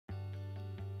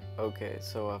Okay,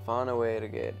 so I found a way to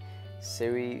get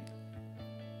Siri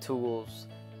tools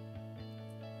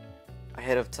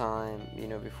ahead of time,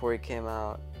 before it came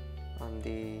out on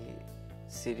the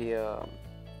CD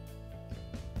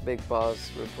Big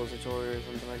Boss repository or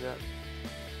something like that.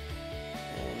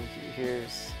 And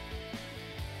here's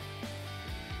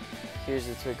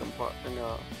the trick in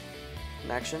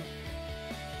action.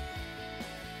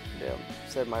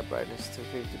 Set my brightness to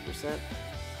 50%,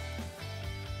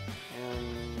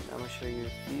 and I'm gonna show you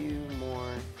a few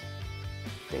more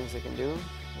things I can do,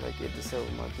 like it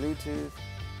disabled my Bluetooth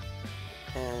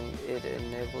and it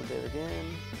enabled it again.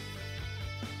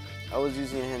 I was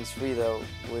using hands-free though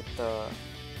with the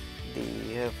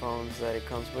headphones that it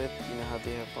comes with. You know how the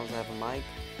headphones have a mic?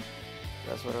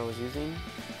 That's what I was using.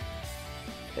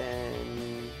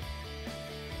 And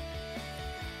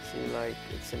see, like,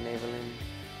 it's enabling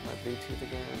my Bluetooth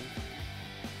again,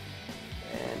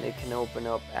 and it can open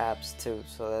up apps too,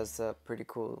 so that's a pretty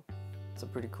cool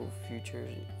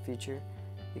feature.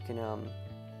 You can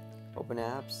open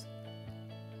apps.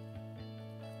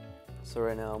 So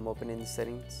right now I'm opening the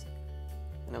settings,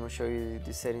 and I'm gonna show you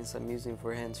the settings I'm using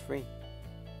for hands-free.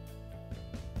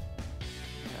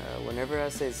 Whenever I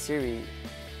say Siri,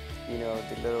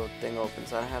 the little thing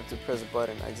opens. I don't have to press a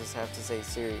button, I just have to say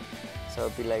Siri. So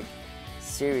it'll be like,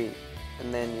 Siri,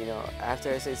 and then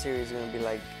after I say Siri, it's gonna be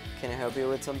like, can I help you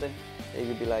with something? It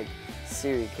could be like,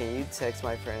 Siri, can you text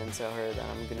my friend and tell her that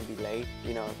I'm gonna be late?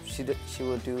 She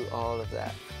will do all of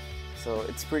that. So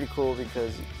it's pretty cool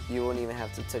because you won't even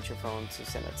have to touch your phone to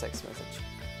send a text message,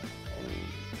 and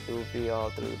it will be all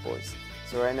through the voice.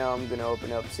 So right now I'm gonna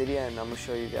open up Cydia, and I'm gonna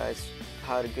show you guys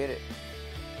how to get it.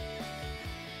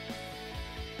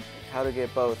 How to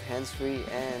get both hands-free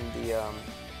and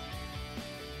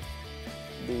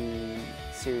the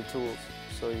Siri tools,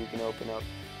 so you can open up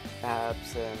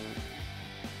apps and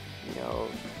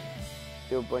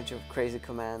do a bunch of crazy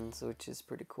commands, which is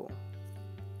pretty cool.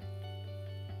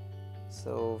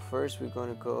 So first we're going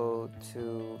to go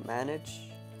to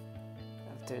manage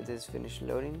after this finished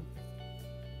loading.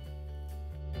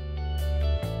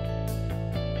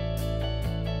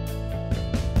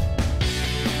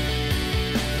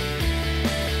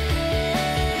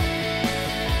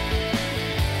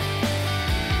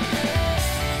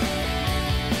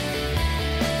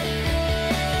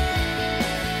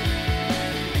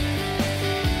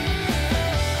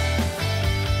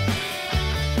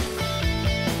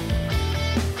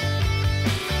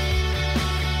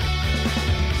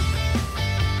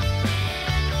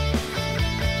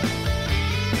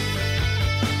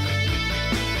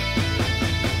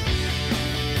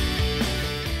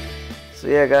 So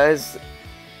yeah, guys,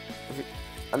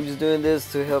 I'm just doing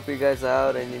this to help you guys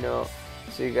out, and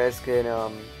so you guys can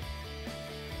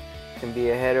be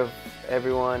ahead of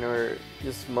everyone, or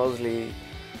just mostly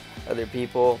other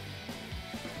people.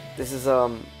 This is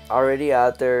already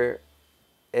out there,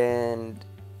 and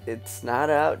it's not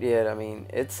out yet. I mean,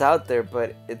 it's out there,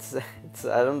 but it's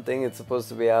I don't think it's supposed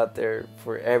to be out there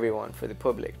for everyone, for the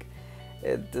public.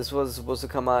 This was supposed to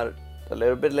come out a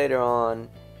little bit later on.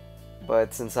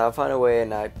 But since I found a way,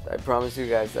 and I promise you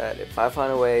guys that if I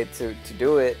found a way to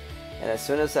do it, and as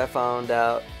soon as I found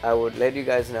out, I would let you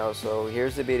guys know. So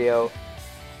here's the video,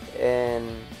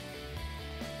 and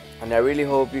I really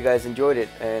hope you guys enjoyed it,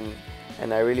 and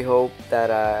I really hope that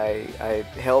I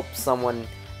help someone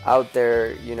out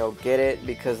there, get it,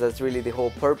 because that's really the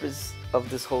whole purpose of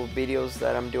this whole videos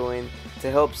that I'm doing, to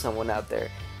help someone out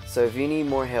there. So if you need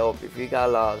more help, if you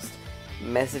got lost,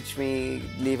 message me,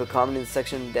 leave a comment in the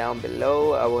section down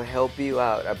below. I will help you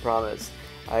out, I promise.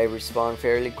 I respond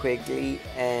fairly quickly,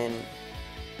 and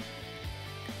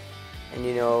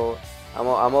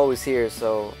I'm always here.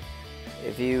 So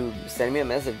if you send me a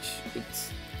message,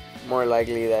 it's more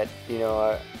likely that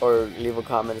or leave a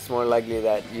comment, it's more likely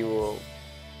that you will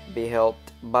be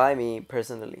helped by me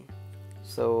personally.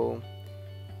 So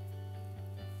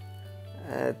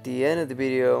at the end of the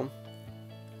video,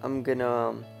 I'm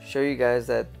gonna show you guys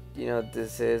that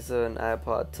this is an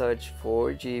iPod Touch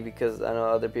 4G, because I know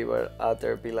other people out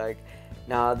there be like,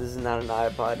 nah, this is not an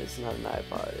iPod, it's not an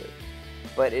iPod.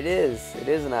 But it is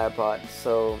an iPod.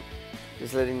 So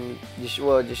just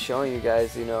showing you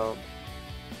guys,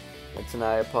 it's an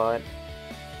iPod,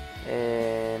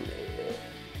 and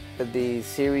the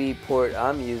Siri port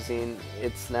I'm using,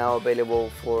 it's now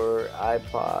available for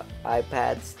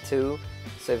iPads too.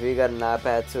 So if you got an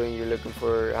iPad 2 and you're looking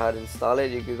for how to install it,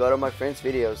 you could go to my friend's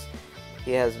videos.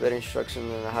 He has better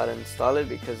instructions on how to install it,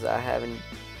 because I haven't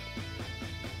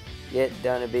yet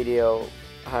done a video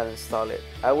how to install it.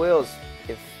 I will,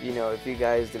 if you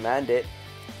guys demand it.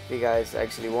 If you guys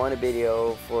actually want a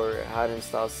video for how to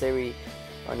install Siri,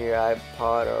 on your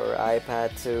iPod or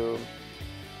iPad 2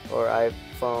 or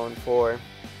iPhone 4.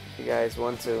 If you guys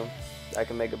want to, I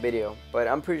can make a video, but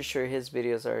I'm pretty sure his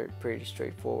videos are pretty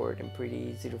straightforward and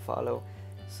pretty easy to follow,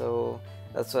 so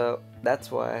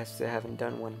that's why I still haven't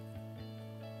done one.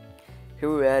 Here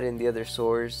we're at in the other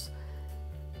source.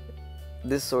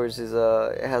 This source is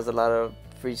it has a lot of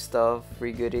free stuff,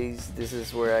 free goodies. This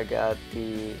is where I got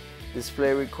the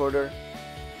display recorder,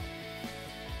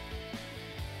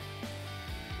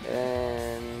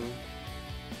 and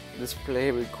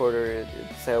display recorder,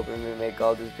 it's helping me make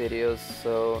all these videos.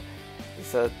 So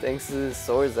thanks to this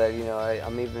source that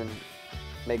I'm even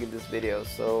making this video,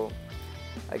 so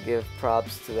I give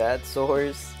props to that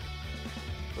source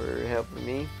for helping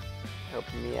me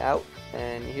out.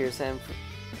 And here's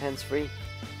hands-free.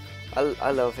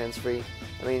 I love hands-free.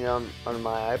 I mean, on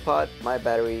my iPod, my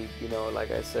battery, like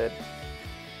I said,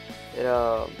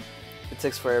 it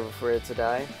takes forever for it to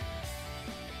die,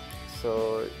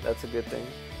 so that's a good thing.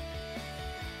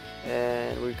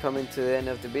 And we're coming to the end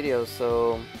of the video,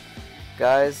 so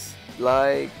guys,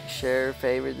 like, share,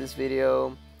 favorite this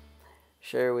video,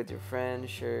 share it with your friends,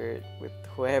 share it with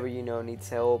whoever needs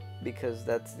help, because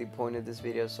that's the point of this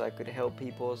video, so I could help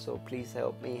people. So please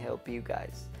help me help you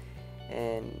guys,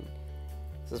 and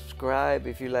subscribe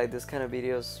if you like this kind of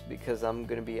videos, because I'm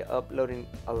gonna be uploading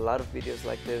a lot of videos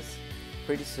like this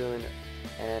pretty soon,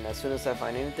 and as soon as I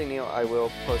find anything new, I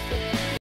will post it.